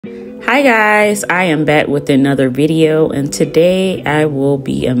Hi guys, I am back with another video, and today I will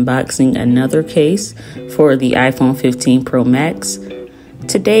be unboxing another case for the iPhone 15 Pro Max.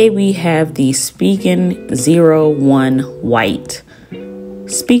 Today we have the Spigen Zero One White.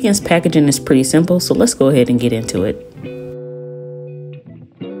 Spigen's packaging is pretty simple, so let's go ahead and get into it.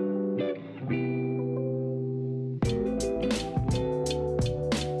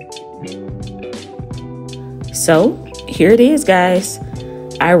 So here it is, guys.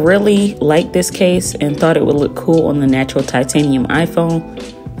 I really like this case and thought it would look cool on the natural titanium iPhone.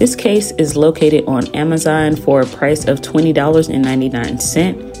 This case is located on Amazon for a price of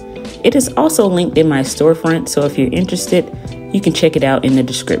 $20.99. It is also linked in my storefront, so if you're interested, you can check it out in the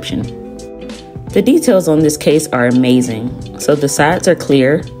description. The details on this case are amazing. So the sides are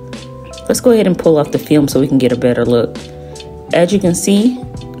clear. Let's go ahead and pull off the film so we can get a better look. As you can see,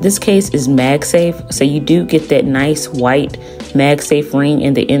 this case is MagSafe, so you do get that nice white MagSafe ring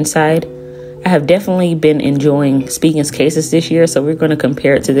in the inside. I have definitely been enjoying Spigen's cases this year, so we're going to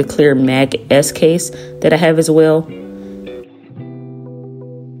compare it to the clear Mag S case that I have as well.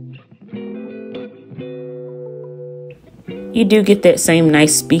 You do get that same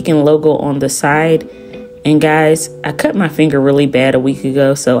nice Spigen logo on the side. And guys, I cut my finger really bad a week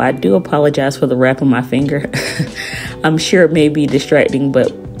ago, so I do apologize for the wrap on my finger. I'm sure it may be distracting,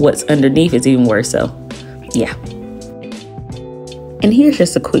 but what's underneath is even worse, so yeah. And here's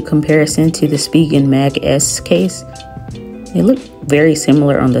just a quick comparison to the Spigen Mag S case. They look very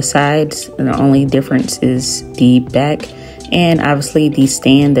similar on the sides, and the only difference is the back and obviously the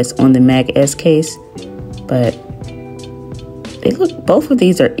stand that's on the Mag S case. But both of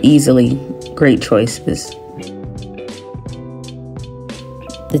these are easily great choices.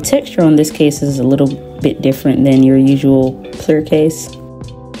 The texture on this case is a little bit different than your usual clear case.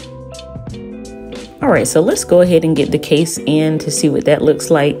 All right, so let's go ahead and get the case in to see what that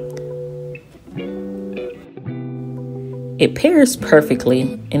looks like. It pairs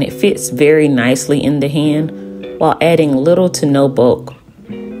perfectly and it fits very nicely in the hand while adding little to no bulk.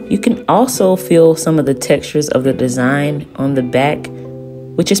 You can also feel some of the textures of the design on the back,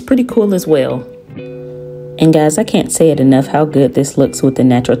 which is pretty cool as well. And guys, I can't say it enough how good this looks with the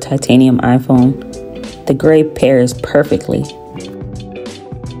natural titanium iPhone. The gray pairs perfectly.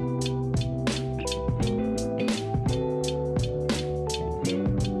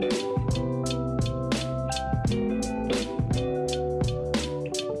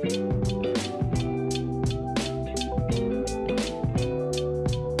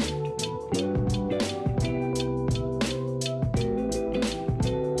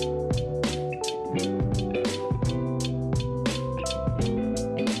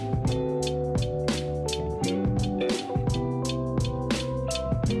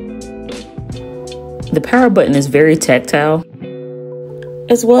 The power button is very tactile,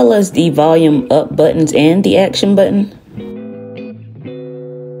 as well as the volume up buttons and the action button.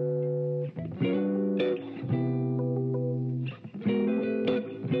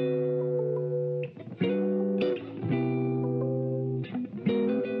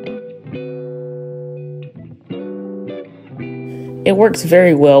 It works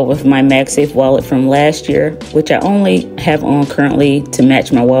very well with my MagSafe wallet from last year, which I only have on currently to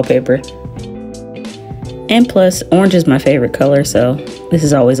match my wallpaper. And plus, orange is my favorite color, so this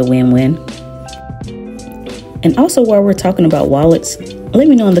is always a win-win. And also, while we're talking about wallets, let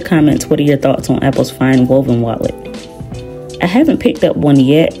me know in the comments what are your thoughts on Apple's fine woven wallet. I haven't picked up one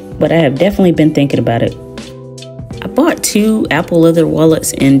yet, but I have definitely been thinking about it. I bought 2 Apple leather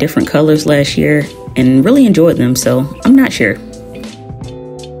wallets in different colors last year and really enjoyed them, so I'm not sure.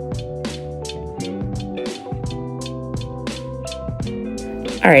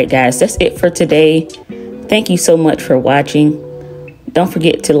 All right, guys, that's it for today. Thank you so much for watching. Don't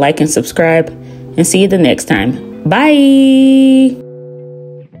forget to like and subscribe, and see you the next time. Bye!